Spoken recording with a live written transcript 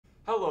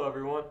Hello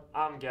everyone,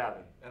 I'm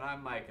Gavin. And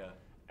I'm Micah.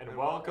 And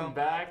welcome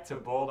back to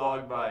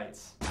Bulldog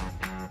Bites.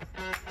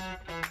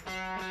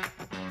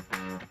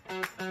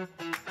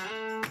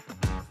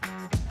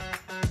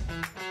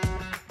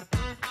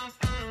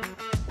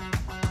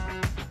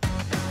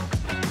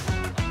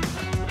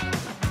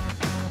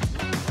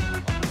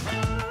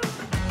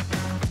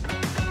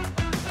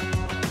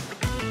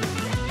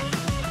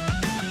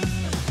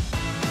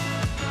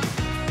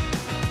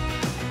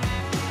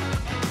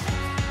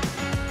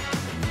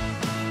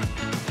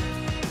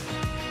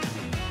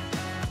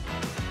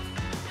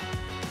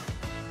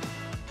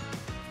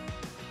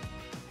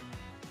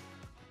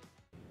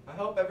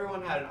 I hope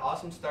everyone had an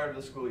awesome start of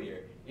the school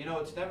year. You know,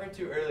 it's never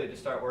too early to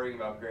start worrying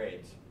about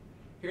grades.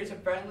 Here's a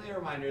friendly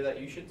reminder that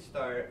you should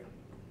start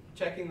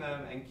checking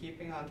them and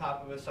keeping on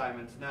top of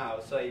assignments now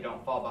so you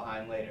don't fall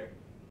behind later.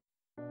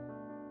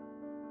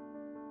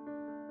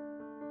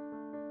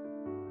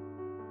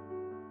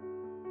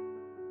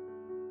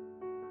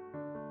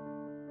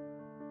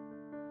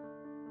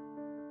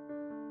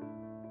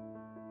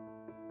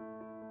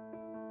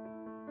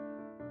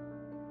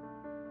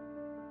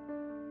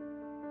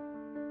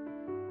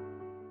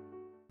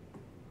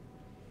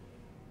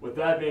 With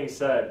that being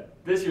said,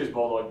 this year's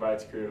Bulldog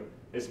Bites crew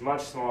is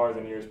much smaller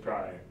than years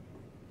prior.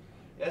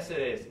 Yes, it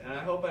is, and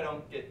I hope I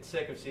don't get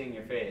sick of seeing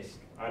your face.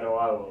 I know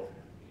I will.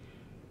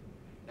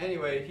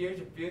 Anyway, here's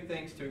a few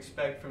things to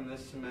expect from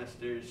this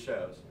semester's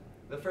shows.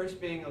 The first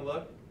being a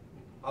look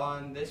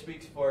on this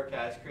week's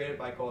forecast created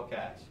by Cole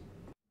Cass.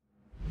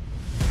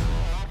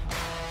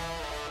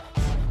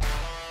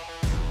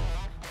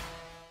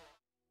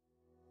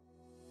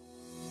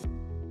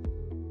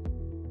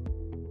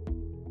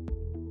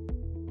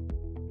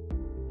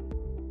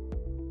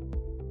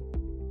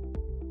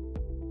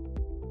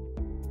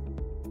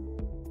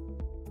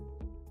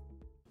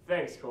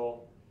 Thanks,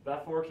 Cole.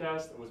 That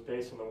forecast was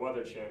based on the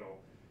Weather Channel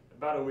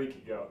about a week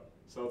ago,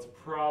 so it's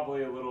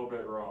probably a little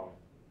bit wrong.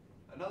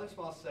 Another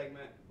small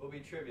segment will be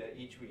trivia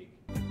each week.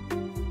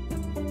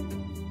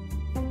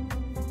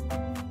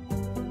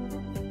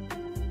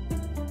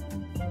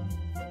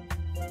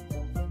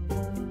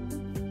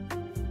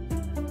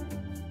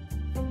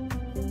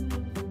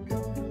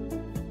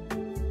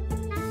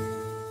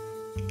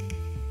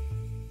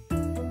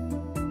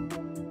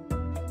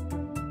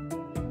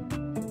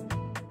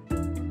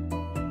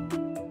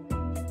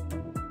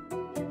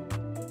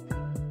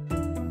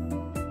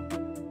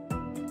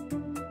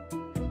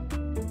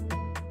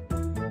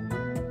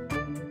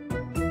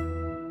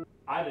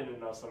 I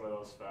didn't know some of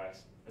those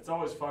facts. It's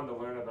always fun to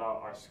learn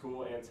about our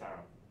school and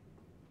town.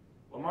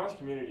 Lamar's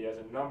community has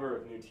a number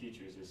of new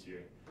teachers this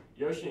year.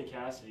 Yoshi and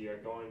Cassidy are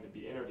going to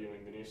be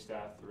interviewing the new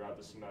staff throughout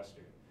the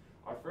semester.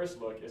 Our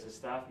first look is a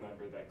staff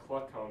member that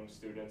Cluck Home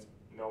students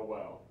know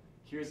well.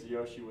 Here's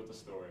Yoshi with the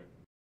story.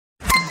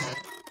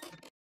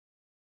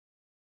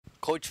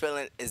 Coach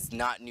Phelan is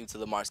not new to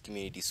Lamar's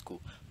community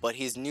school, but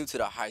he's new to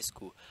the high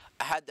school.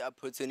 I had the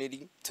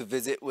opportunity to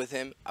visit with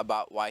him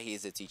about why he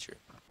is a teacher.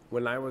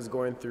 When I was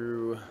going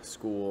through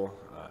school,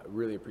 I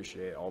really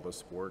appreciated all the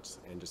sports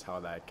and just how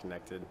that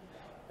connected,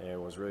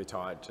 and was really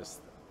taught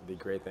just the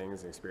great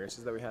things and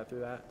experiences that we had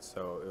through that.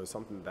 So it was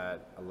something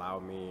that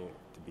allowed me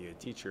to be a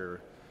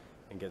teacher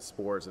and get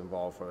sports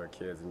involved for our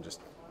kids and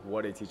just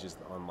what it teaches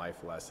on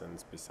life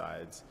lessons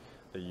besides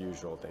the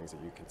usual things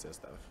that you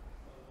consist of.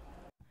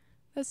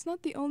 That's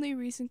not the only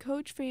reason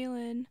Coach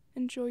Phelan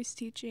enjoys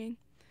teaching.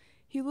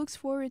 He looks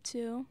forward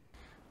to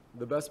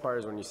The best part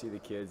is when you see the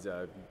kids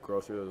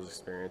grow through those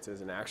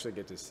experiences and actually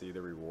get to see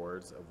the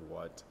rewards of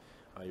what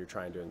you're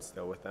trying to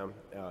instill with them,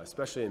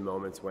 especially in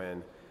moments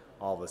when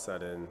all of a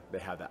sudden they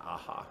have that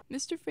aha.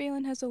 Mr.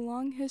 Phelan has a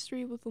long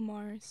history with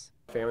Lamar's.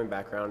 Family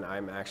background,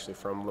 I'm actually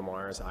from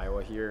Lamar's,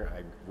 Iowa here.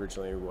 I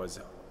originally was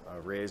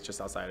raised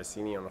just outside of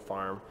Seney on a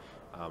farm.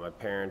 My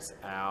parents,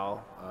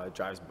 Al,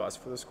 drives bus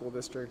for the school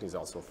district. He's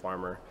also a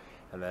farmer.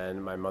 And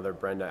then my mother,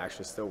 Brenda,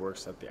 actually still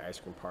works at the ice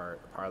cream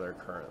parlor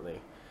currently.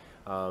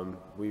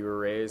 We were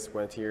raised,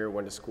 went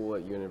to school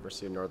at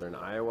University of Northern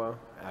Iowa.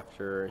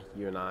 After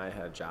UNI,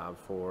 had a job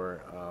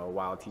for a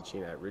while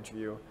teaching at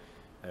Ridgeview,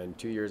 and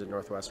 2 years at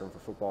Northwestern for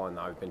football, and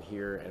now I've been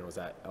here and was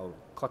at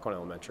Cluck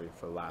Elementary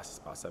for the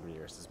last about 7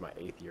 years. This is my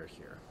 8th year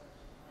here.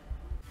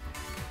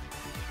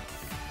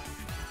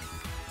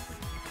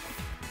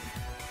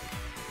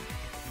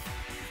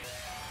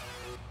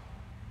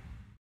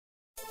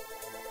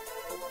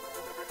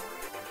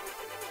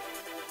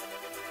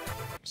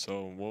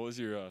 So what was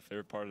your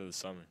favorite part of the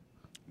summer?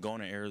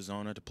 Going to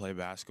Arizona to play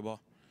basketball.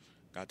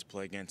 Got to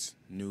play against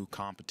new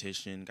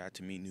competition, got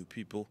to meet new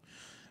people.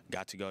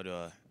 Got to go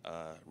to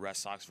a Red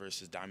Sox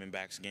versus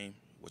Diamondbacks game.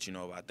 What you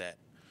know about that?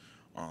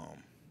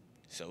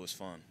 So it was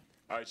fun.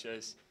 All right,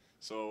 Chase.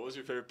 So what was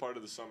your favorite part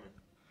of the summer?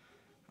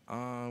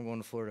 I'm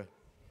going to Florida.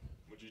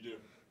 What'd you do?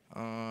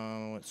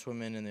 Went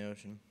swimming in the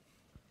ocean.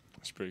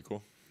 That's pretty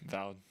cool.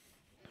 Valid.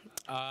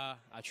 I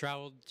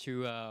traveled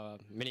to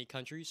many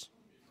countries.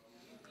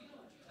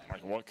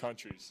 Like what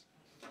countries?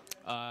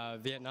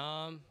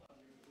 Vietnam,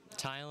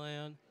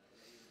 Thailand,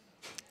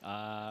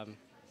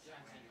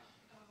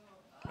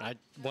 I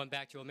went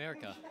back to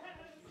America.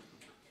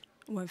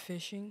 Went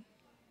fishing.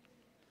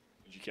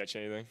 Did you catch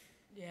anything?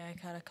 Yeah, I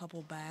caught a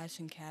couple bass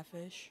and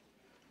catfish.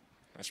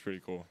 That's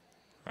pretty cool.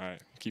 All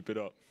right, keep it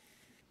up.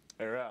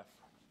 Hey, Raph.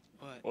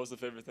 What? What was the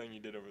favorite thing you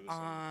did over the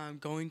summer?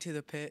 Going to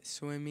the pit,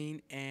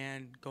 swimming,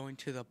 and going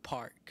to the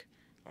park.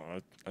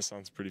 Oh, that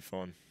sounds pretty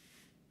fun.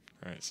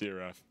 All right, see you,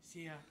 Raph.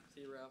 See ya.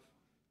 See you, Ralph.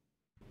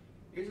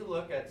 Here's a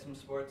look at some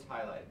sports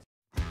highlights.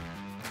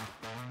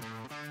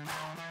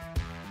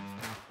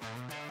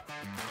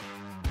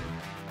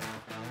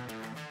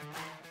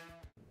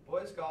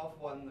 Boys golf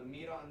won the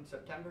meet on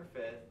September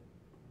 5th.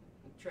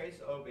 Trace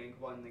Obink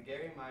won the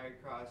Gary Meyer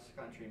cross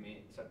country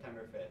meet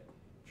September 5th.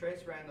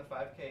 Trace ran the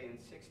 5K in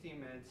 16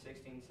 minutes,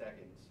 16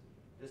 seconds,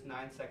 just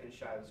 9 seconds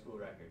shy of the school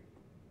record.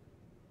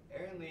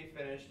 Aaron Lee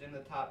finished in the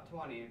top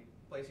 20,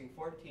 placing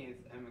 14th,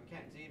 and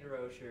Mackenzie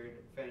DeRochard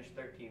finished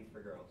 13th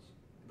for girls.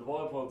 The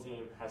volleyball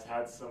team has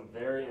had some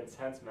very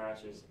intense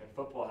matches, and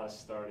football has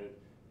started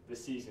the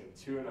season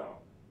 2-0.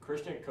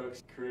 Christian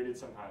Cooks created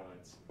some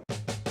highlights.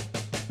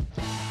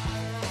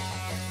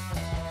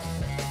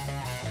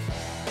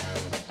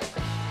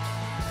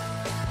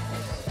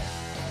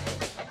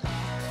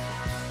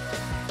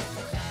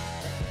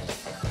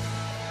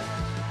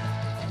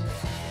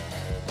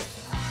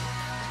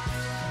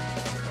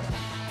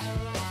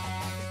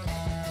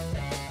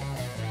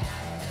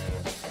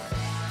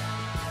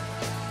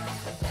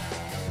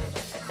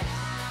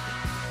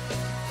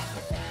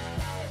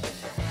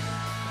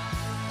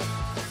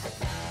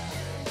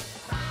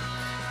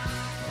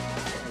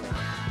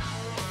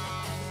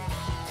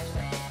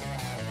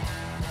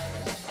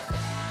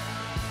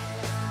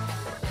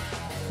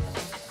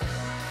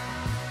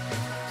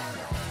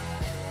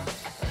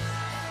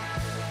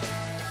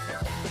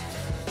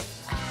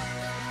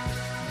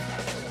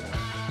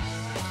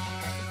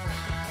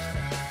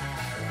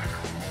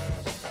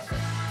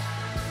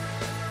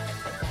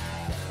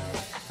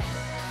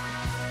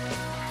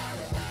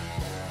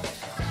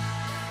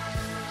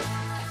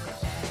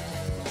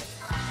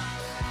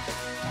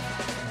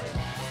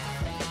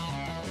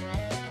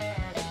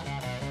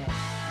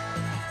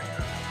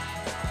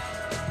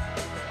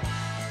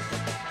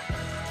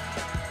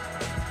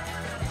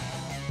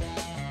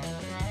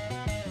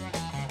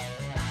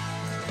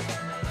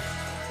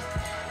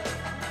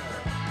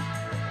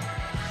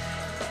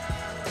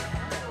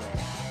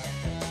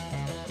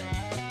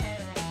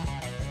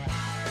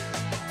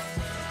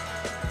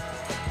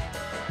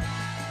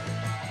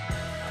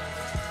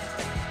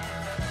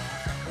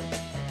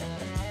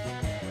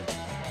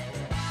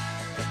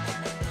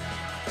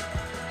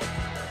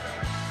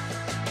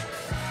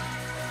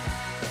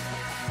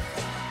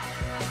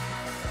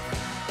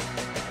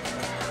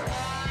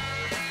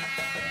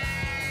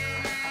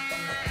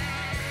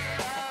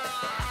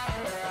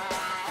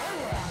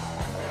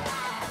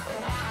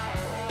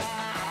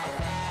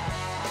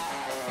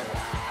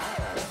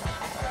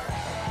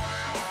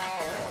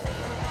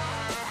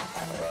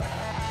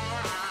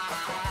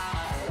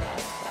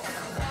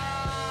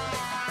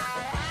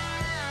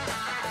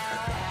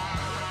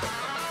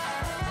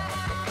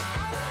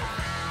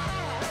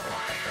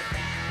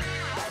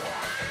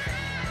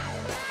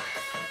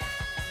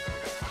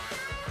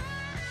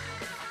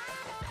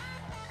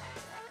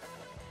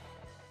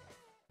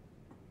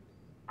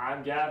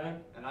 I'm Gavin.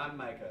 And I'm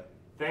Micah.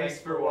 Thanks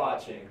for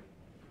watching.